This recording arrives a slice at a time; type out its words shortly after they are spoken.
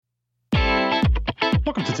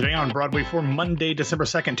Welcome to Today on Broadway for Monday, December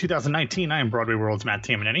 2nd, 2019. I am Broadway World's Matt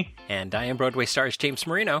Tamanini. And I am Broadway Stars James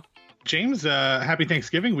Marino. James, happy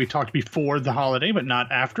Thanksgiving. We talked before the holiday, but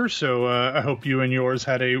not after. So I hope you and yours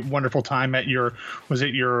had a wonderful time at was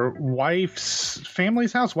it your wife's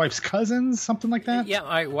family's house, wife's cousins, something like that? Yeah,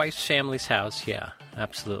 my wife's family's house. Yeah,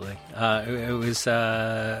 absolutely. It was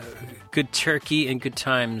good turkey and good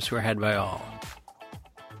times were had by all.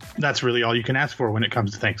 That's really all you can ask for when it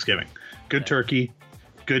comes to Thanksgiving. Good turkey,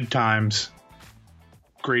 good times,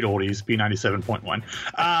 great oldies, B97.1.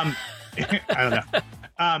 I don't know.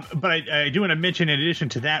 But I do want to mention, in addition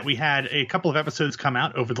to that, we had a couple of episodes come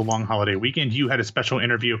out over the long holiday weekend. You had a special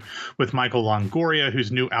interview with Michael Longoria,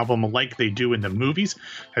 whose new album, Like They Do in the Movies,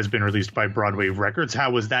 has been released by Broadway Records.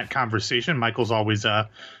 How was that conversation? Michael's always a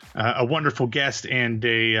wonderful guest, and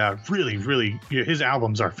really, his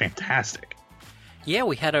albums are fantastic. Yeah,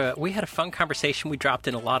 we had a fun conversation. We dropped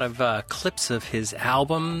in a lot of clips of his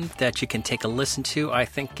album that you can take a listen to. I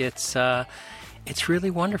think it's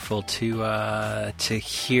really wonderful to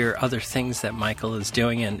hear other things that Michael is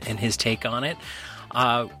doing and his take on it.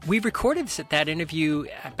 We recorded that interview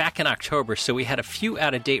back in October, so we had a few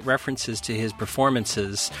out-of-date references to his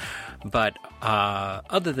performances. But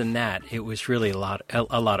other than that, it was really a lot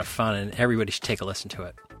of fun, and everybody should take a listen to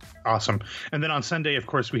it. Awesome. And then on Sunday, of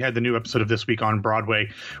course, we had the new episode of This Week on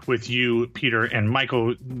Broadway with you, Peter, and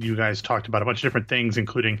Michael. You guys talked about a bunch of different things,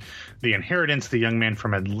 including The Inheritance, The Young Man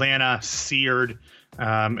from Atlanta, Seared,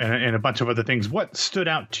 and a bunch of other things. What stood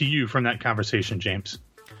out to you from that conversation, James?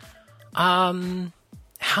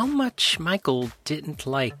 How much Michael didn't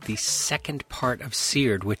like the second part of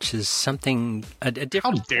Seared, which is something a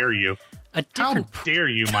different. How dare you? How dare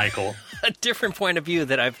you, Michael? A different point of view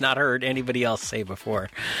that I've not heard anybody else say before.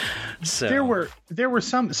 So there were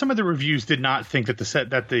some of the reviews did not think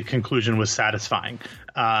that the conclusion was satisfying,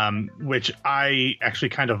 which I actually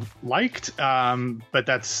kind of liked. But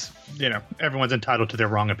that's, everyone's entitled to their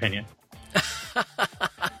wrong opinion.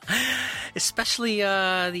 Especially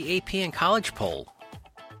the AP and college poll.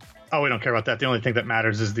 Oh, we don't care about that. The only thing that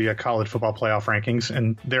matters is the college football playoff rankings,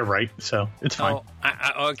 and they're right, so it's fine.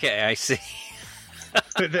 Oh, okay, I see.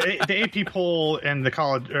 the AP poll and the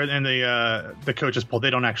college and the coaches poll, they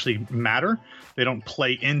don't actually matter. They don't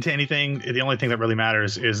play into anything. The only thing that really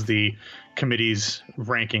matters is the committee's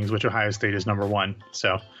rankings, which Ohio State is number one.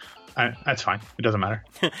 So that's fine. It doesn't matter.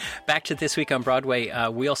 Back to This Week on Broadway.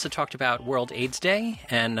 We also talked about World AIDS Day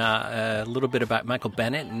and a little bit about Michael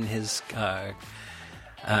Bennett and his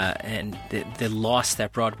and the loss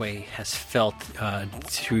that Broadway has felt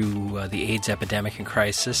through the AIDS epidemic and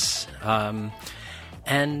crisis. So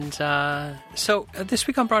This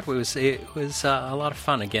Week on Broadway was a lot of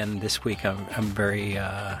fun again this week. I'm very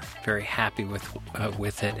happy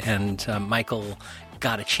with it, and Michael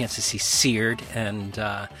got a chance to see Seared and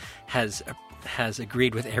has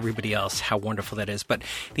agreed with everybody else how wonderful that is. But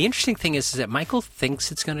the interesting thing is that Michael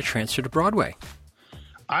thinks it's going to transfer to Broadway.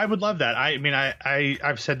 I would love that. I mean,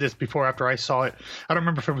 I've said this before after I saw it. I don't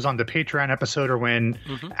remember if it was on the Patreon episode or when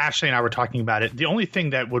Ashley and I were talking about it. The only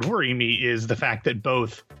thing that would worry me is the fact that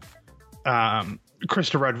both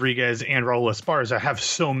Krista Rodriguez and Raul Esparza have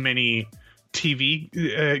so many TV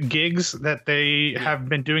gigs that they have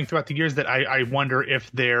been doing throughout the years that I wonder if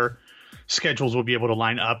their schedules will be able to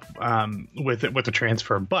line up with the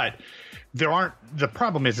transfer. But the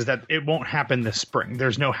problem is that it won't happen this spring.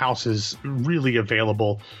 There's no houses really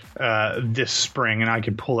available this spring, and I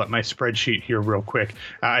can pull up my spreadsheet here real quick.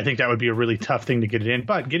 I think that would be a really tough thing to get it in,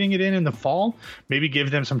 but getting it in the fall, maybe give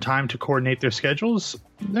them some time to coordinate their schedules.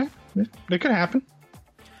 It could happen.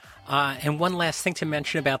 And one last thing to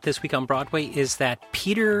mention about This Week on Broadway is that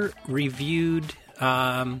Peter reviewed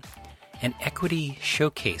an equity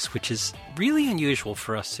showcase, which is really unusual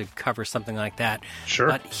for us to cover something like that. Sure.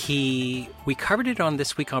 But we covered it on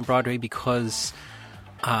This Week on Broadway because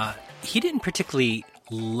he didn't particularly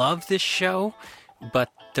love this show, but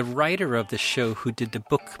the writer of the show who did the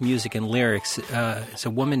book, music, and lyrics is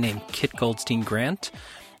a woman named Kit Goldstein Grant,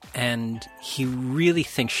 and he really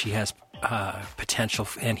thinks she has potential,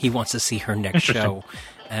 and he wants to see her next show.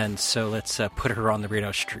 And so let's put her on the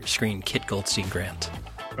radar screen, Kit Goldstein Grant.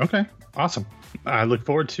 Okay. Awesome. I look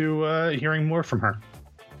forward to hearing more from her.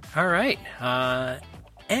 All right.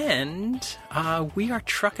 And we are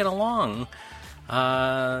trucking along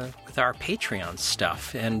with our Patreon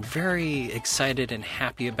stuff, and very excited and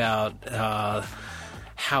happy about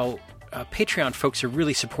how Patreon folks are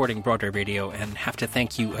really supporting Broadway Radio, and have to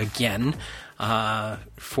thank you again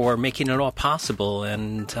for making it all possible.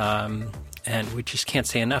 And we just can't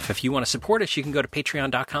say enough. If you want to support us, you can go to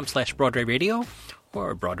patreon.com/Broadway Radio,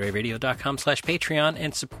 or BroadwayRadio.com/Patreon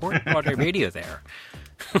and support Broadway Radio there.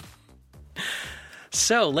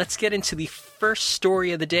 So let's get into the first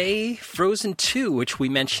story of the day, Frozen 2, which we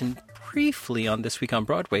mentioned briefly on This Week on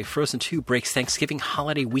Broadway. Frozen 2 breaks Thanksgiving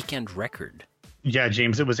holiday weekend record. Yeah,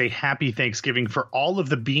 James, it was a happy Thanksgiving for all of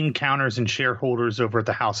the bean counters and shareholders over at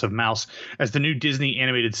the House of Mouse, as the new Disney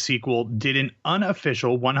animated sequel did an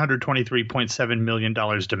unofficial $123.7 million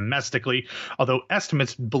domestically, although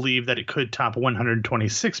estimates believe that it could top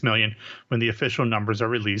 $126 million when the official numbers are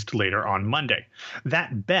released later on Monday.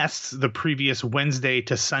 That bests the previous Wednesday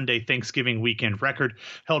to Sunday Thanksgiving weekend record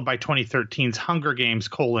held by 2013's Hunger Games: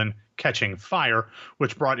 Catching Fire,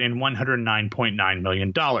 which brought in $109.9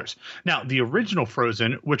 million. Now, the original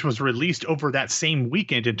Frozen, which was released over that same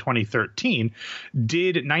weekend in 2013,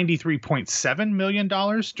 did $93.7 million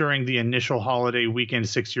during the initial holiday weekend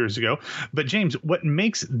 6 years ago. But James, what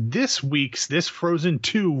makes this Frozen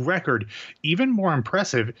 2 record even more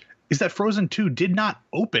impressive is that Frozen 2 did not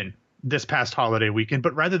open this past holiday weekend,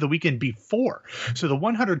 but rather the weekend before. So the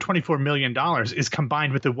 $124 million is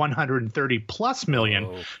combined with the $130+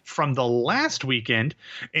 million from the last weekend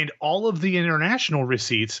and all of the international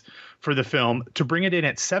receipts for the film to bring it in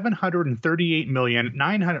at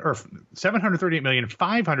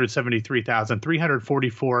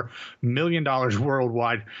 $738,573,344 million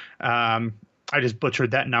worldwide. I just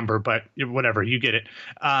butchered that number, but whatever, you get it.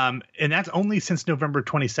 And that's only since November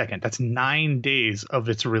 22nd. That's 9 days of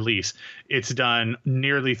its release. It's done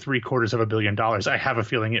nearly $750 million. I have a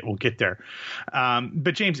feeling it will get there.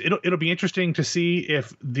 But James, it'll be interesting to see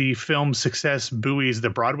if the film's success buoys the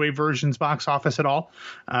Broadway version's box office at all.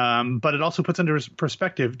 But it also puts into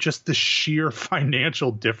perspective just the sheer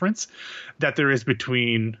financial difference that there is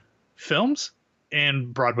between films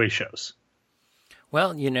and Broadway shows.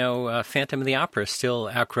 Well, Phantom of the Opera still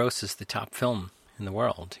outgrosses the top film in the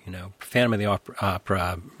world. Phantom of the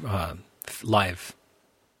Opera live.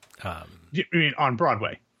 You mean on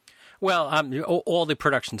Broadway? Well, all the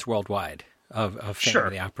productions worldwide of Phantom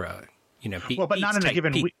of the Opera. But not in a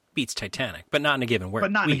given week. Beats Titanic, but not in a given week.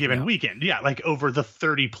 But not in a given weekend. Yeah, like over the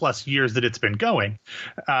 30+ years that it's been going,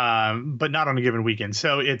 but not on a given weekend.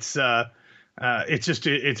 So it's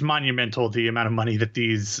monumental, the amount of money that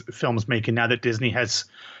these films make. And now that Disney has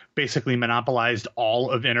basically monopolized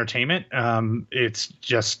all of entertainment, it's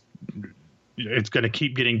going to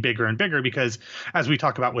keep getting bigger and bigger because, as we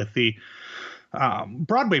talk about with the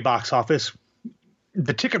Broadway box office,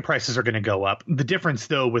 the ticket prices are going to go up. The difference,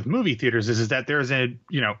 though, with movie theaters is that there's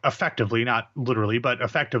effectively, not literally, but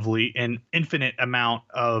effectively an infinite amount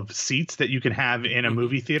of seats that you can have in a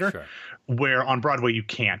movie theater. Sure. Where on Broadway you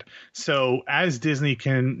can't. So as Disney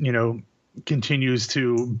continues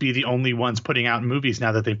to be the only ones putting out movies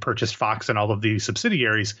now that they've purchased Fox and all of the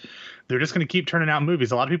subsidiaries, they're just going to keep turning out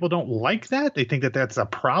movies. A lot of people don't like that. They think that that's a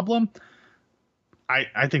problem.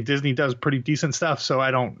 I think Disney does pretty decent stuff. So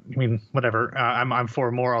whatever. I'm for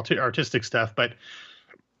more artistic stuff. But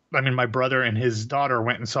I mean, my brother and his daughter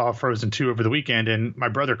went and saw Frozen 2 over the weekend, and my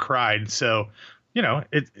brother cried. So,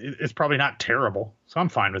 it's probably not terrible. So I'm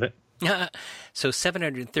fine with it. So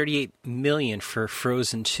 $738 million for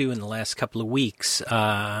Frozen 2 in the last couple of weeks.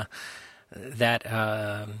 They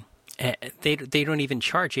don't even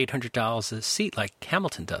charge $800 a seat like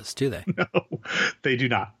Hamilton does, do they? No, they do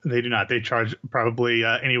not. They charge probably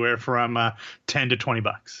anywhere from $10 to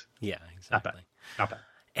 $20. Yeah, exactly. Not bad.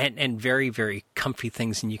 And very, very comfy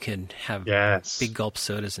things, and you can have big gulp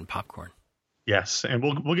sodas and popcorn. Yes, and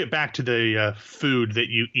we'll get back to the food that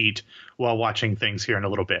you eat while watching things here in a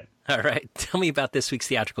little bit. All right. Tell me about this week's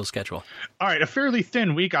theatrical schedule. All right. A fairly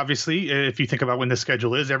thin week, obviously, if you think about when the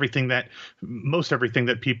schedule is. Most everything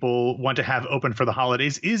that people want to have open for the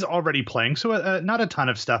holidays is already playing. So not a ton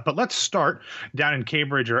of stuff. But let's start down in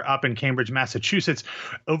Cambridge, or up in Cambridge, Massachusetts,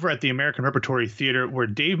 over at the American Repertory Theater, where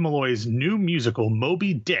Dave Malloy's new musical,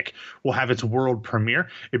 Moby Dick, will have its world premiere.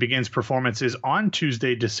 It begins performances on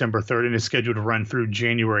Tuesday, December 3rd, and is scheduled to run through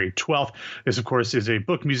January 12th. This, of course, is a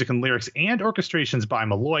book, music, and lyrics and orchestrations by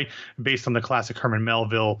Malloy, based on the classic Herman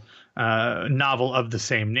Melville novel of the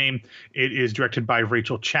same name. It is directed by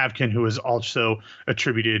Rachel Chavkin, who is also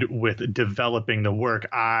attributed with developing the work.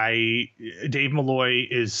 Dave Malloy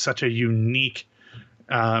is such a unique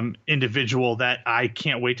individual that I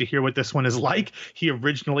can't wait to hear what this one is like. He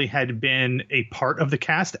originally had been a part of the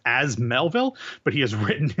cast as Melville, but he has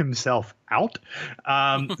written himself out.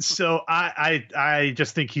 So I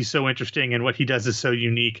just think he's so interesting, and what he does is so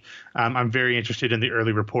unique. I'm very interested in the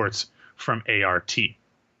early reports from ART.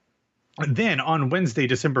 Then on Wednesday,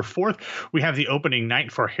 December 4th, we have the opening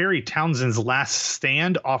night for Harry Townsend's Last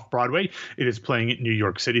Stand off Broadway. It is playing at New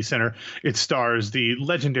York City Center. It stars the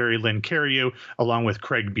legendary Lynn Carreyrou along with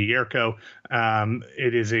Craig Bierko.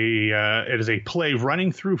 It is a play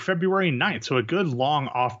running through February 9th, so a good long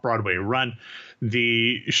off-Broadway run.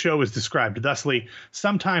 The show is described thusly: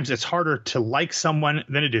 sometimes it's harder to like someone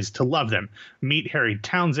than it is to love them. Meet Harry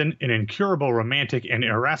Townsend, an incurable romantic and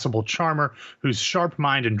irascible charmer whose sharp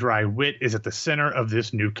mind and dry wit is at the center of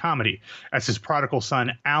this new comedy. As his prodigal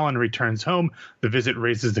son Alan returns home, the visit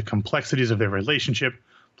raises the complexities of their relationship,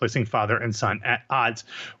 placing father and son at odds.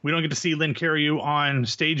 We don't get to see Lynn Carreyrou on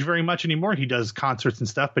stage very much anymore. He does concerts and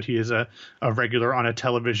stuff, but he is a regular on a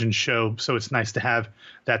television show, so it's nice to have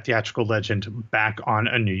that theatrical legend back on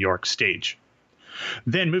a New York stage.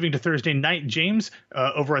 Then moving to Thursday night, James,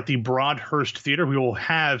 over at the Broadhurst Theater, we will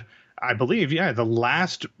have, I believe, the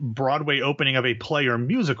last Broadway opening of a play or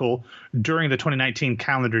musical during the 2019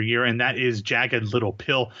 calendar year, and that is Jagged Little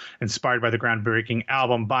Pill, inspired by the groundbreaking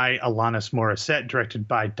album by Alanis Morissette, directed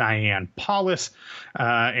by Diane Paulus,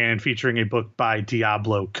 and featuring a book by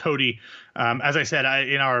Diablo Cody. As I said,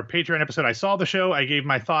 in our Patreon episode, I saw the show. I gave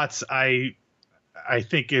my thoughts. I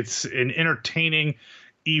think it's an entertaining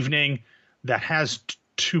evening that has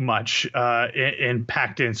too much and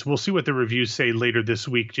packed in. So we'll see what the reviews say later this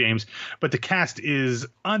week, James. But the cast is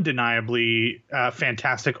undeniably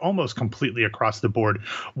fantastic, almost completely across the board.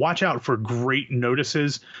 Watch out for great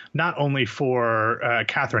notices, not only for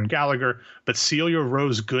Catherine Gallagher, but Celia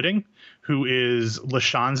Rose Gooding, who is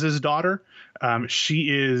LaChanze's daughter. She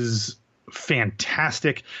is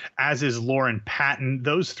fantastic, as is Lauren Patton.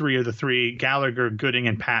 Those three are the three, Gallagher, Gooding,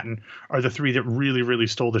 and Patton, are the three that really, really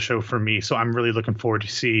stole the show for me. So I'm really looking forward to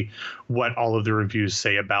see what all of the reviews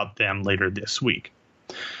say about them later this week.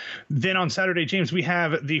 Then on Saturday, James, we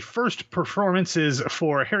have the first performances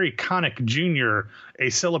for Harry Connick Jr., a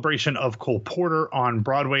celebration of Cole Porter on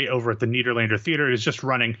Broadway over at the Nederlander Theater. It is just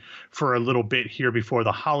running for a little bit here before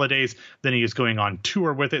the holidays. Then he is going on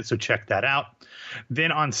tour with it, so check that out.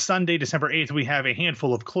 Then on Sunday, December 8th, we have a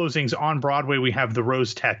handful of closings on Broadway. We have The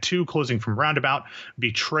Rose Tattoo closing from Roundabout,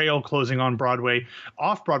 Betrayal closing on Broadway.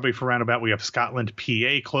 Off Broadway for Roundabout, we have Scotland,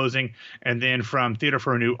 PA closing. And then from Theater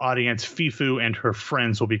for a New Audience, Fifu and Her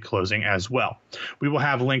Friends will be closing as well. We will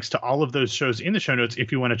have links to all of those shows in the show notes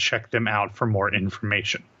if you want to check them out for more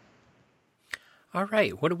information. All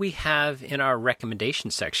right. What do we have in our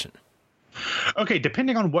recommendation section? Okay,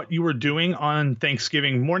 depending on what you were doing on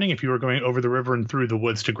Thanksgiving morning, if you were going over the river and through the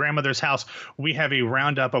woods to grandmother's house, we have a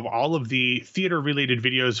roundup of all of the theater-related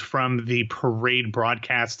videos from the parade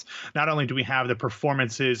broadcasts. Not only do we have the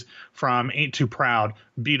performances from Ain't Too Proud,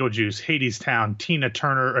 Beetlejuice, Hadestown, Tina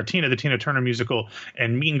the Tina Turner musical,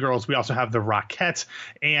 and Mean Girls, we also have the Rockettes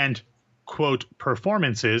and quote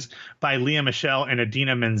performances by Leah Michele and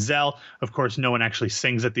Idina Menzel. Of course, no one actually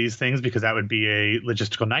sings at these things because that would be a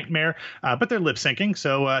logistical nightmare, but they're lip syncing.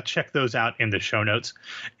 So check those out in the show notes.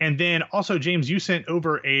 And then also, James, you sent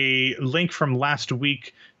over a link from last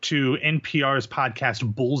week to NPR's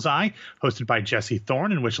podcast Bullseye, hosted by Jesse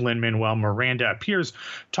Thorne, in which Lin-Manuel Miranda appears,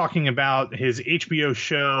 talking about his HBO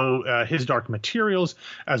show, His Dark Materials,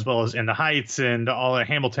 as well as In the Heights and all of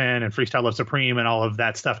Hamilton and Freestyle Love Supreme and all of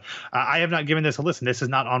that stuff. I have not given this a listen. This is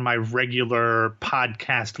not on my regular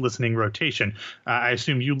podcast listening rotation. I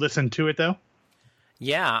assume you listened to it, though?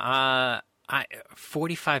 Yeah,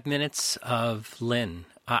 45 minutes of Lin.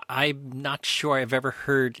 I'm not sure I've ever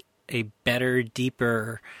heard a better,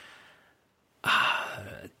 deeper,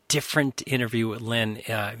 different interview with Lin.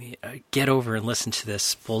 Get over and listen to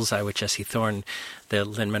this Bullseye with Jesse Thorne, the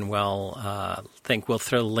Lin-Manuel thing. We'll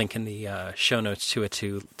throw the link in the show notes to it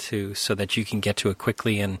to so that you can get to it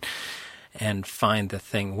quickly and find the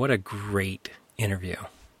thing. What a great interview.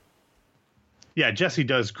 Yeah, Jesse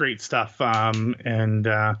does great stuff, and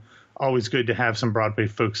always good to have some Broadway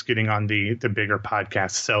folks getting on the bigger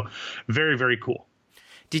podcasts. So very, very cool.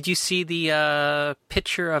 Did you see the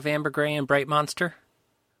picture of Amber Gray and Bright Monster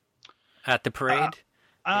at the parade?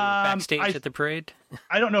 Backstage at the parade?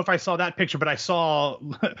 I don't know if I saw that picture, but I saw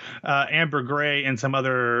Amber Gray and some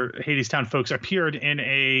other Hadestown folks appeared in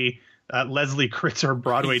a Leslie Kritzer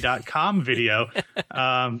Broadway.com video,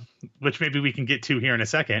 which maybe we can get to here in a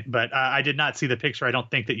second. But I did not see the picture I don't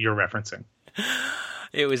think that you're referencing.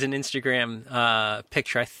 It was an Instagram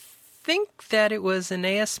picture. I think that it was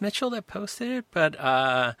Aeneas Mitchell that posted it, but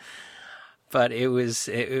it was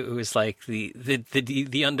like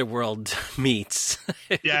the underworld meets.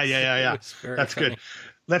 Yeah. That's funny. Good.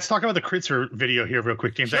 Let's talk about the Kritzer video here real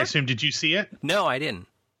quick, James. Sure. I assume, did you see it? No, I didn't.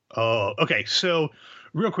 Oh, okay. So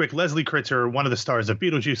real quick, Leslie Kritzer, one of the stars of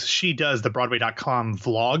Beetlejuice, she does the Broadway.com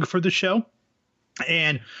vlog for the show.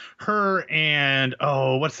 And her and,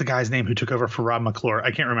 what's the guy's name who took over for Rob McClure?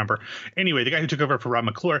 I can't remember. Anyway, the guy who took over for Rob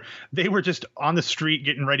McClure, they were just on the street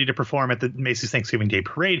getting ready to perform at the Macy's Thanksgiving Day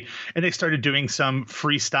Parade. And they started doing some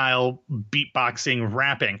freestyle beatboxing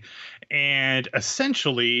rapping. And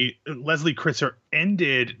essentially, Leslie Kritzer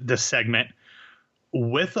ended the segment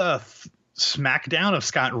with a smackdown of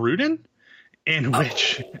Scott Rudin, in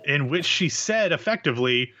which she said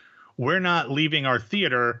effectively, "We're not leaving our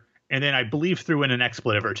theater," and then I believe threw in an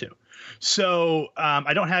expletive or two. So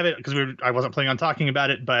I don't have it because I wasn't planning on talking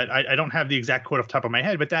about it, but I don't have the exact quote off the top of my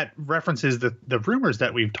head. But that references the rumors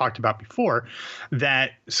that we've talked about before,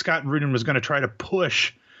 that Scott Rudin was going to try to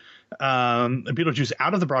push Beetlejuice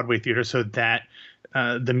out of the Broadway theater so that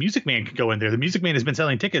the Music Man could go in there. The Music Man has been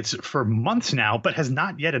selling tickets for months now, but has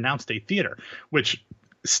not yet announced a theater, which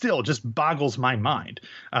still just boggles my mind.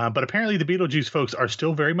 But apparently the Beetlejuice folks are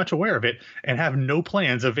still very much aware of it and have no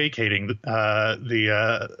plans of vacating the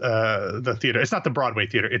theater. It's not the Broadway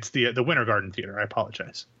theater. It's the Winter Garden Theater. I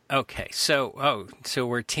apologize. Okay. So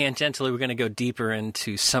we're tangentially, we're going to go deeper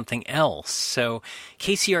into something else. So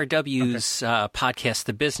KCRW's podcast,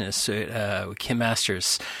 The Business, with Kim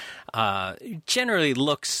Masters, generally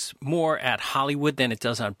looks more at Hollywood than it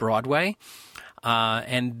does on Broadway.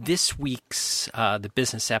 And this week's The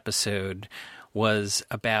Business episode was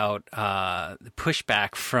about the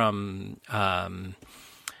pushback from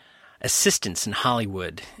assistants in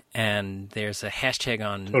Hollywood. And there's a hashtag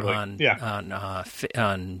on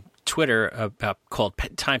Twitter called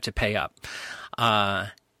Time to Pay Up.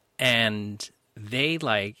 And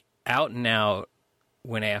they out and out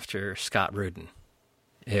went after Scott Rudin.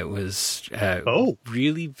 It was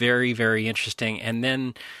really very, very interesting. And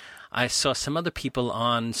then I saw some other people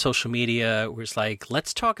on social media was like,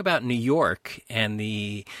 let's talk about New York and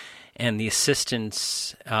the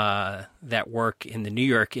assistants that work in the New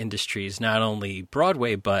York industries, not only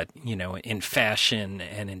Broadway, but, in fashion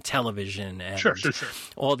and in television and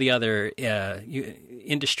all the other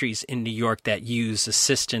industries in New York that use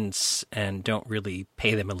assistants and don't really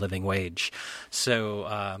pay them a living wage.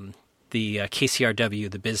 So the KCRW,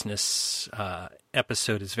 The Business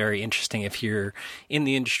episode is very interesting if you're in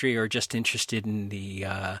the industry or just interested in the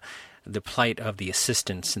plight of the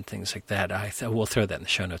assistants and things like that. We'll throw that in the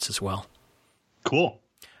show notes as well. Cool.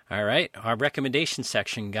 All right. Our recommendation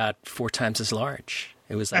section got 4 times as large.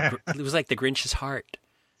 It was like the Grinch's heart.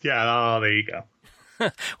 Yeah. Oh, there you go.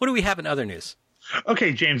 What do we have in other news?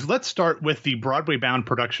 Okay, James, let's start with the Broadway-bound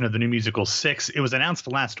production of the new musical Six. It was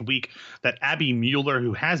announced last week that Abby Mueller,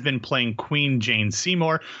 who has been playing Queen Jane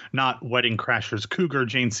Seymour, not Wedding Crashers Cougar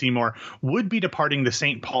Jane Seymour, would be departing the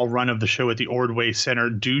St. Paul run of the show at the Ordway Center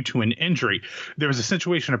due to an injury. There was a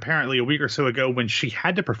situation apparently a week or so ago when she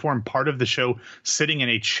had to perform part of the show sitting in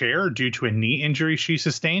a chair due to a knee injury she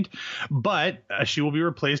sustained, but she will be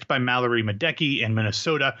replaced by Mallory Madecki in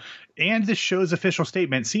Minnesota. And the show's official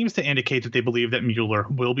statement seems to indicate that they believe that Mueller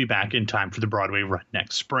will be back in time for the Broadway run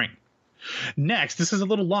next spring. Next, this is a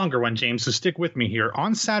little longer one, James, so stick with me here.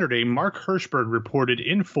 On Saturday, Mark Hirschberg reported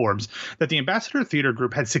in Forbes that the Ambassador Theater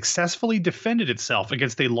Group had successfully defended itself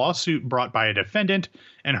against a lawsuit brought by a defendant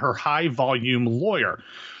and her high-volume lawyer.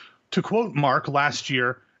 To quote Mark, last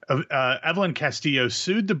year, Evelyn Castillo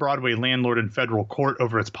sued the Broadway landlord in federal court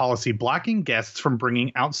over its policy blocking guests from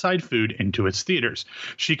bringing outside food into its theaters.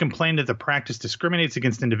 She complained that the practice discriminates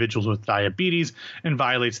against individuals with diabetes and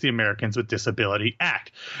violates the Americans with Disability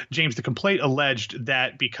Act. James, the complaint alleged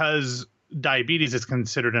that because diabetes is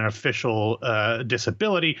considered an official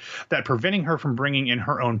disability, that preventing her from bringing in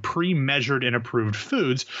her own pre-measured and approved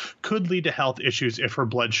foods could lead to health issues if her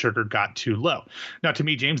blood sugar got too low. Now, to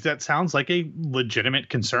me, James, that sounds like a legitimate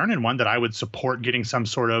concern and one that I would support getting some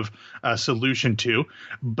sort of solution to.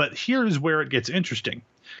 But here's where it gets interesting.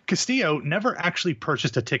 Castillo never actually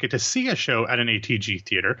purchased a ticket to see a show at an ATG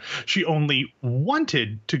theater. She only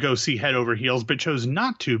wanted to go see Head Over Heels, but chose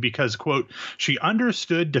not to because, quote, she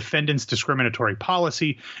understood defendants' discriminatory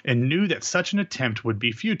policy and knew that such an attempt would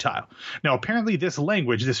be futile. Now, apparently this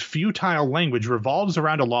futile language, revolves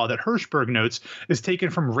around a law that Hirschberg notes is taken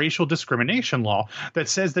from racial discrimination law that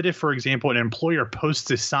says that if, for example, an employer posts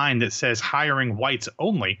a sign that says hiring whites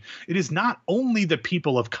only, it is not only the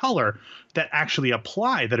people of color that actually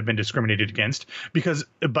apply that have been discriminated against,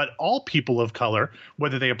 but all people of color,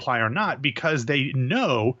 whether they apply or not, because they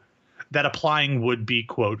know that applying would be,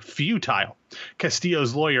 quote, futile.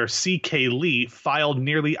 Castillo's lawyer, C.K. Lee, filed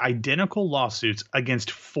nearly identical lawsuits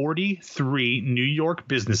against 43 New York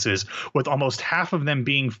businesses, with almost half of them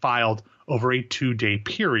being filed over a 2-day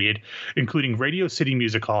period, including Radio City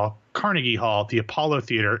Music Hall, Carnegie Hall, the Apollo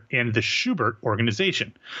Theater, and the Schubert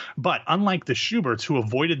Organization. But unlike the Schuberts, who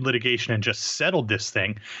avoided litigation and just settled this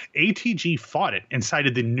thing, ATG fought it and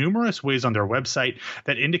cited the numerous ways on their website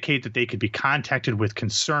that indicate that they could be contacted with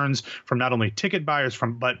concerns from not only ticket buyers,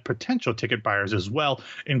 but potential ticket buyers as well,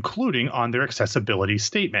 including on their accessibility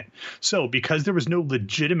statement. So because there was no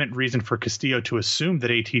legitimate reason for Castillo to assume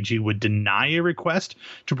that ATG would deny a request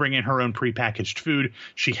to bring in her own prepackaged food,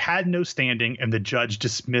 she had no standing, and the judge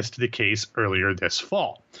dismissed the case earlier this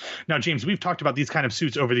fall. Now, James, we've talked about these kind of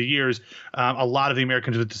suits over the years, a lot of the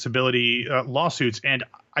Americans with Disability lawsuits, and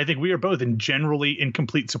I think we are both generally in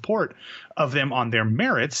complete support of them on their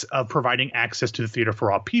merits of providing access to the theater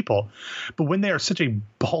for all people. But when they are such a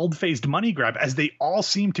bald-faced money grab, as they all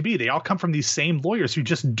seem to be, they all come from these same lawyers who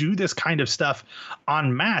just do this kind of stuff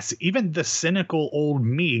en masse. Even the cynical old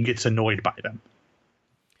me gets annoyed by them.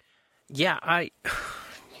 Yeah,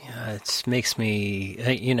 it makes me,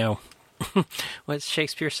 what does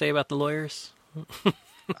Shakespeare say about the lawyers?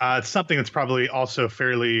 It's something that's probably also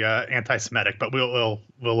fairly anti-Semitic, but we'll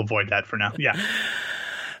avoid that for now. Yeah.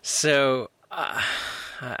 So I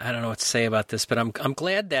don't know what to say about this, but I'm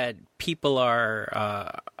glad that people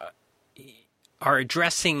are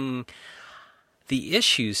addressing the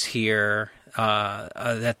issues here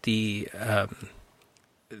that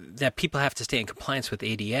people have to stay in compliance with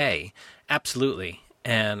ADA. Absolutely.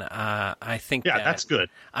 And I think that's good.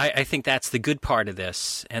 I think that's the good part of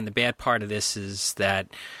this. And the bad part of this is that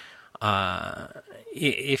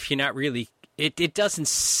if you're not really it doesn't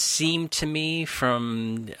seem to me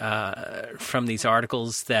from these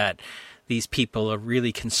articles that these people are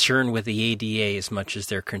really concerned with the ADA as much as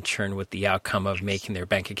they're concerned with the outcome of making their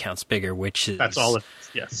bank accounts bigger, which is that's all it is.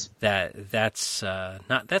 Yes. That's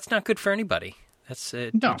not good for anybody. It's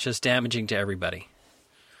just damaging to everybody.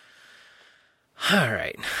 All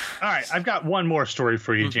right. I've got one more story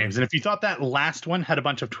for you, James. And if you thought that last one had a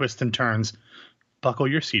bunch of twists and turns, buckle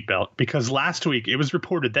your seatbelt, because last week it was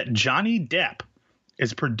reported that Johnny Depp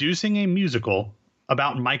is producing a musical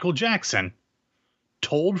about Michael Jackson,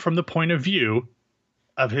 told from the point of view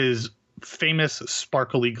of his famous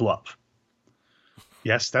sparkly glove.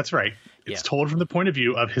 Yes, that's right. It's told from the point of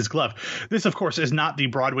view of his glove. This, of course, is not the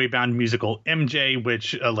Broadway-bound musical MJ,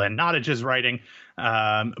 which Len Nottage is writing,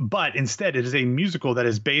 but instead it is a musical that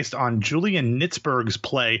is based on Julian Nitzberg's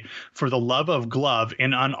play For the Love of Glove,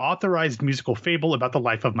 an unauthorized musical fable about the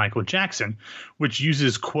life of Michael Jackson, which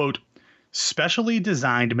uses, quote, specially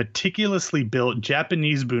designed, meticulously built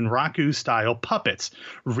Japanese bunraku-style puppets,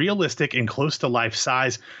 realistic and close-to-life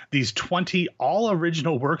size. These 20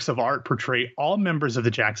 all-original works of art portray all members of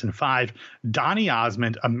the Jackson Five: Donny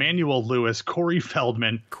Osmond, Emmanuel Lewis, Corey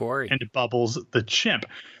Feldman, and Bubbles the Chimp.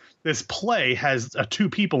 This play has 2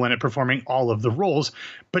 people in it performing all of the roles,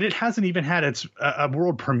 but it hasn't even had its a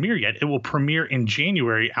world premiere yet. It will premiere in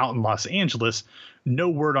January out in Los Angeles. No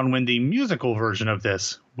word on when the musical version of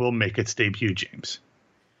this will make its debut, James.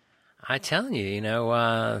 I telling you,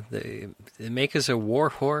 the makers of War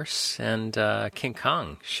Horse and King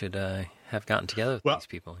Kong should have gotten together with these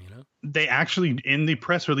people, They actually, in the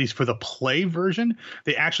press release for the play version,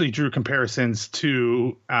 they actually drew comparisons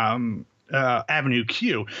to Avenue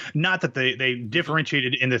Q. Not that they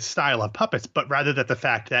differentiated in the style of puppets, but rather that the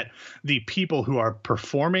fact that the people who are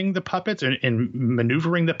performing the puppets and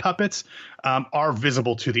maneuvering the puppets are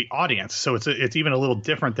visible to the audience. So it's even a little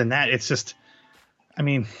different than that. It's just,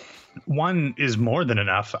 one is more than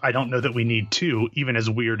enough. I don't know that we need 2, even as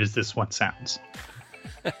weird as this one sounds.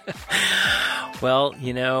 Well,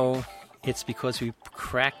 it's because we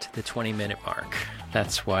cracked the 20-minute mark.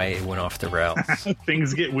 That's why it went off the rails.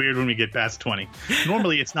 Things get weird when we get past 20.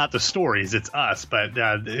 Normally, it's not the stories, it's us, but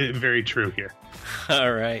very true here.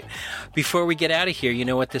 All right. Before we get out of here, you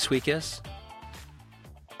know what this week is?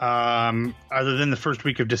 Other than the first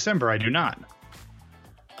week of December, I do not.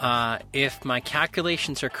 If my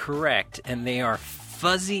calculations are correct, and they are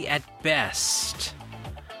fuzzy at best,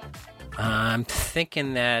 I'm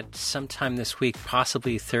thinking that sometime this week,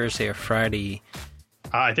 possibly Thursday or Friday.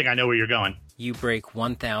 I think I know where you're going. You break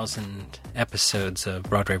 1,000 episodes of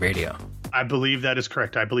Broadway Radio. I believe that is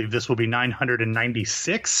correct. I believe this will be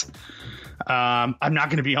 996. I'm not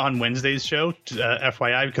going to be on Wednesday's show,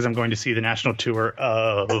 FYI, because I'm going to see the national tour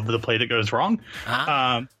of The Play That Goes Wrong.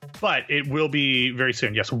 But it will be very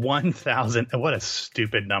soon. Yes, 1,000. What a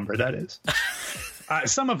stupid number that is.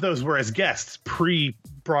 Some of those were as guests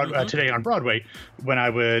Today on Broadway when I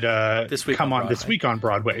would come on This Week on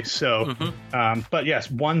Broadway. So, but yes,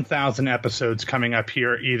 1,000 episodes coming up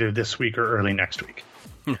here either this week or early next week.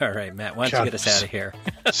 All right, Matt, why don't you get us out of here?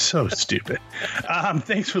 So stupid.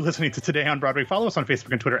 Thanks for listening to Today on Broadway. Follow us on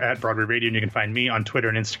Facebook and Twitter at Broadway Radio, and you can find me on Twitter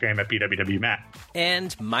and Instagram at BWWMatt.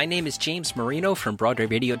 And my name is James Marino from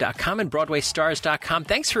BroadwayRadio.com and BroadwayStars.com.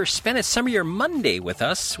 Thanks for spending some of your Monday with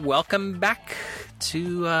us. Welcome back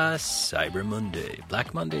to Cyber Monday,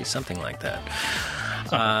 Black Monday, something like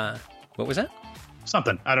that. What was that?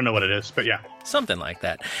 Something. I don't know what it is, but yeah. Something like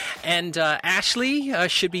that. And Ashley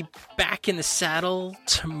should be back in the saddle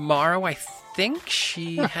tomorrow, I think.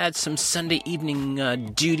 She had some Sunday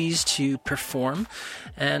evening duties to perform.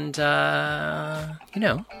 And,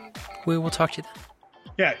 we will talk to you then.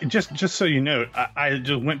 Yeah, just so you know, I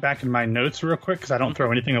just went back in my notes real quick because I don't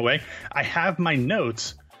throw anything away. I have my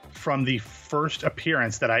notes from the first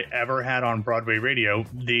appearance that I ever had on Broadway Radio.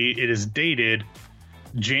 It is dated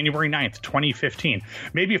January 9th, 2015.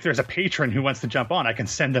 Maybe if there's a patron who wants to jump on, I can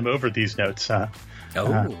send them over these notes. They're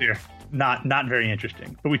not very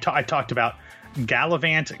interesting. But I talked about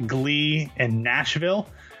Gallivant, Glee, and Nashville,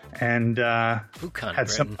 and had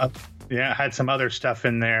some other stuff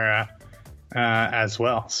in there as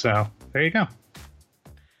well. So there you go.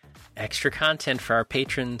 Extra content for our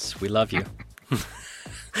patrons. We love you.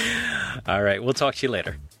 All right, we'll talk to you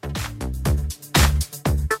later.